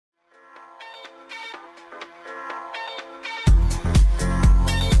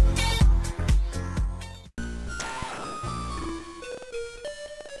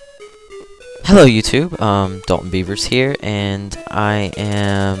Hello YouTube, Dalton Beavers here, and I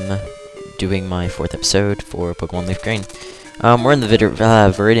am doing my 4th episode for Pokémon Leaf Green. We're in the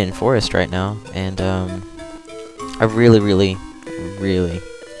Viridian Forest right now, and I really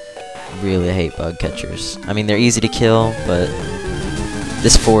hate bug catchers. I mean, they're easy to kill, but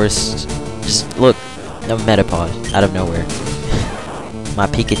this forest, just look, no Metapod, out of nowhere. My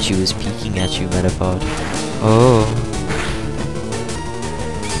Pikachu is peeking at you, Metapod. Oh.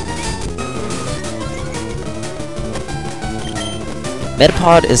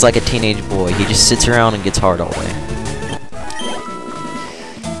 Metapod is like a teenage boy. He just sits around and gets hard all day.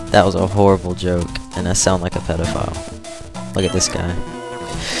 That was a horrible joke, and I sound like a pedophile. Look at this guy.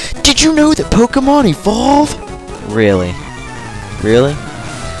 Did you know that Pokemon evolve? Really? Really?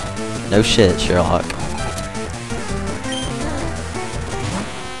 No shit, Sherlock.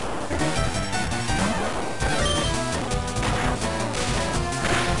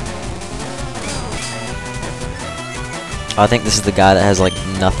 I think this is the guy that has like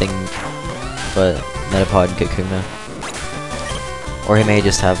nothing but Metapod and Kakuna. Or he may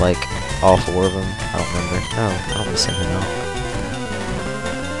just have like all 4 of them. I don't remember. No, I don't want to send him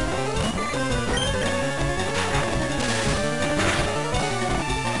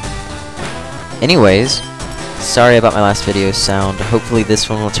out. Anyways, sorry about my last video's sound. Hopefully this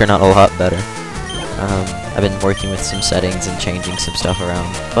one will turn out a lot better. I've been working with some settings and changing some stuff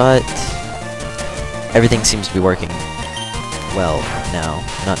around, but everything seems to be working well now.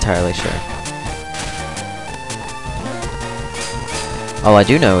 Not entirely sure. All I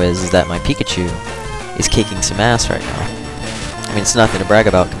do know is that my Pikachu is kicking some ass right now. I mean, it's nothing to brag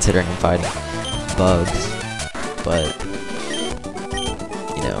about considering I'm fighting bugs, but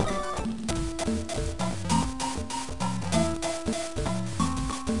you know.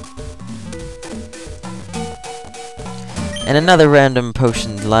 And another random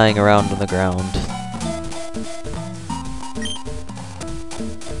potion lying around on the ground.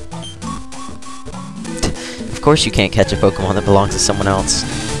 Of course you can't catch a Pokemon that belongs to someone else.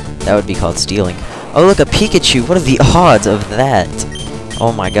 That would be called stealing. Oh look, a Pikachu! What are the odds of that?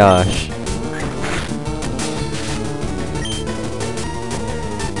 Oh my gosh.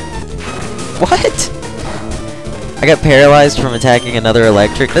 What? I got paralyzed from attacking another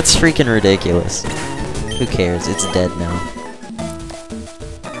electric? That's freaking ridiculous. Who cares? It's dead now.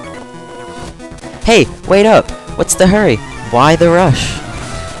 Hey, wait up! What's the hurry? Why the rush?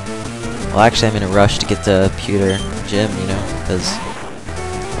 Well, actually, I'm in a rush to get to Pewter Gym, you know, because I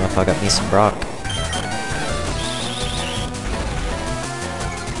don't know if I got me some Brock.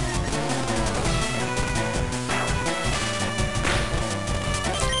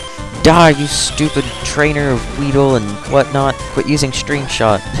 Die, you stupid trainer of Weedle and whatnot. Quit using String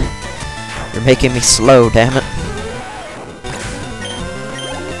Shot. You're making me slow, damn it.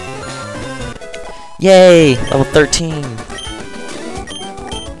 Yay! Level 13!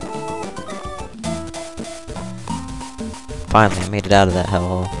 Finally, I made it out of that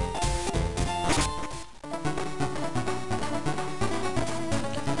hellhole.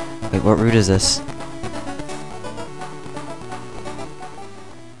 Wait, what route is this?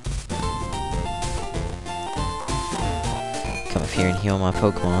 Come up here and heal my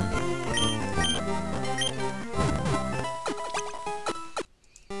Pokemon.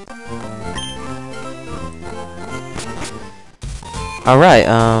 Alright,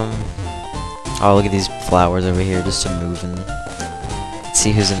 oh, look at these flowers over here, just to move and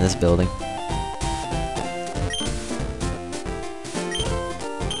see who's in this building.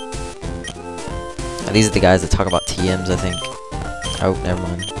 Oh, these are the guys that talk about TMs, I think. Oh, never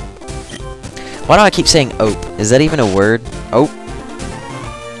mind. Why do I keep saying ope? Is that even a word? Ope?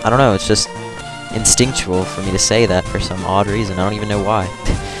 I don't know, it's just instinctual for me to say that for some odd reason. I don't even know why.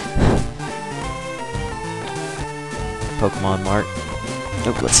 Pokemon Mart.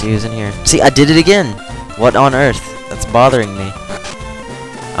 Oh, let's see who's in here. See, I did it again! What on earth? That's bothering me.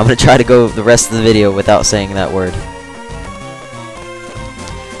 I'm gonna try to go the rest of the video without saying that word.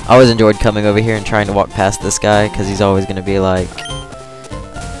 I always enjoyed coming over here and trying to walk past this guy, because he's always gonna be like,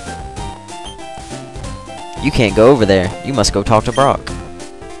 you can't go over there. You must go talk to Brock.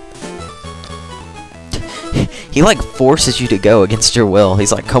 He like forces you to go against your will.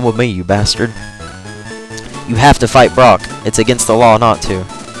 He's like, come with me, you bastard. You have to fight Brock. It's against the law not to.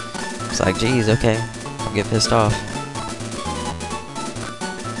 It's like, geez, okay. Don't get pissed off.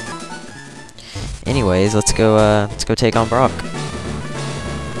 Anyways, let's go take on Brock.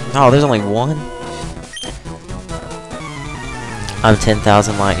 Oh, there's only one? I'm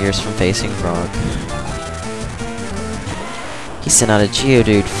 10,000 light years from facing Brock. He sent out a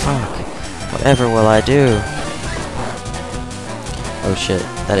Geodude. Fuck. Whatever will I do? Oh shit,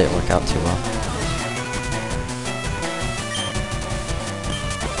 that didn't work out too well.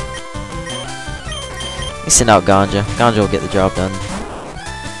 Send out Ganja. Ganja will get the job done.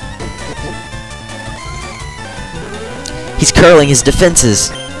 He's curling his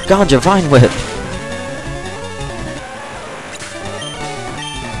defenses. Ganja, Vine Whip.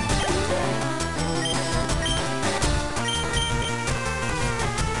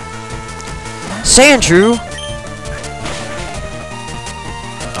 Sandshrew.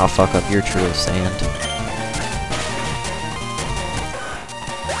 I'll fuck up your true of sand.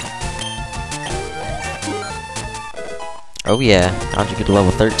 Oh yeah, Ganja get to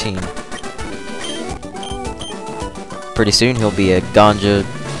level 13. Pretty soon he'll be a Ganja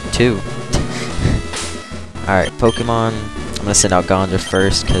 2. Alright, Pokemon. I'm gonna send out Ganja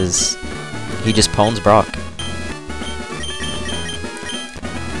first because he just pawns Brock.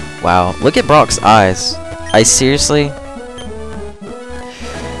 Wow, look at Brock's eyes. I seriously...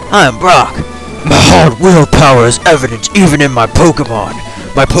 I'm Brock. My hard willpower is evident even in my Pokemon.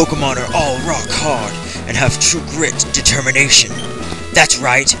 My Pokemon are all rock hard and have true grit, determination. That's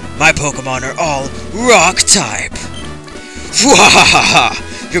right, my Pokemon are all rock type.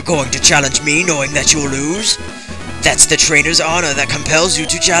 Wahahaha! You're going to challenge me knowing that you'll lose? That's the trainer's honor that compels you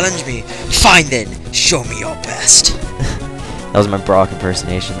to challenge me. Fine then, show me your best. That was my Brock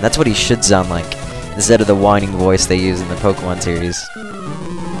impersonation. That's what he should sound like, instead of the whining voice they use in the Pokemon series.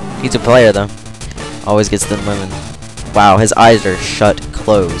 He's a player though. Always gets them women. Wow, his eyes are shut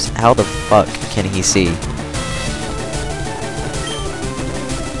closed. How the fuck can he see?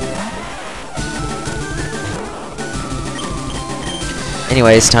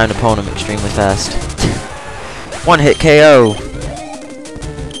 Anyway, it's time to pwn him extremely fast. One hit KO!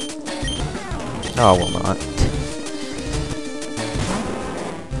 Oh, well not.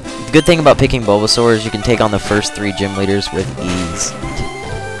 The good thing about picking Bulbasaur is you can take on the first 3 gym leaders with ease.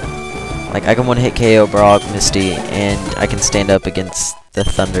 Like, I can one hit KO Brock, Misty, and I can stand up against the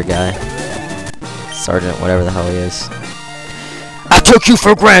Thunder guy. Sergeant, whatever the hell he is. I took you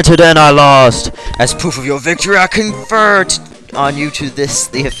for granted and I lost! As proof of your victory, I convert on you to this,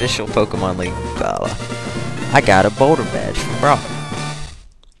 the official Pokemon League Gala. I got a Boulder badge from Brock.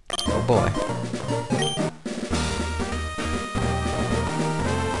 Oh boy.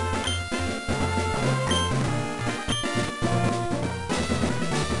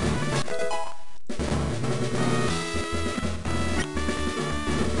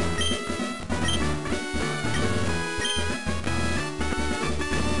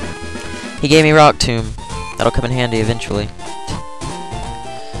 He gave me Rock Tomb. That'll come in handy eventually.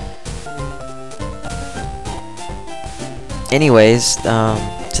 Anyways,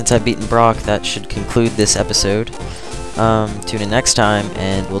 since I've beaten Brock, that should conclude this episode. Tune in next time,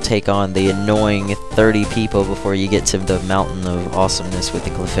 and we'll take on the annoying 30 people before you get to the mountain of awesomeness with the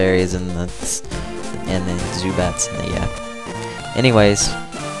Clefairies and the Zubats and the, yeah. Anyways,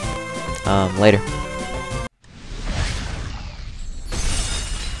 later.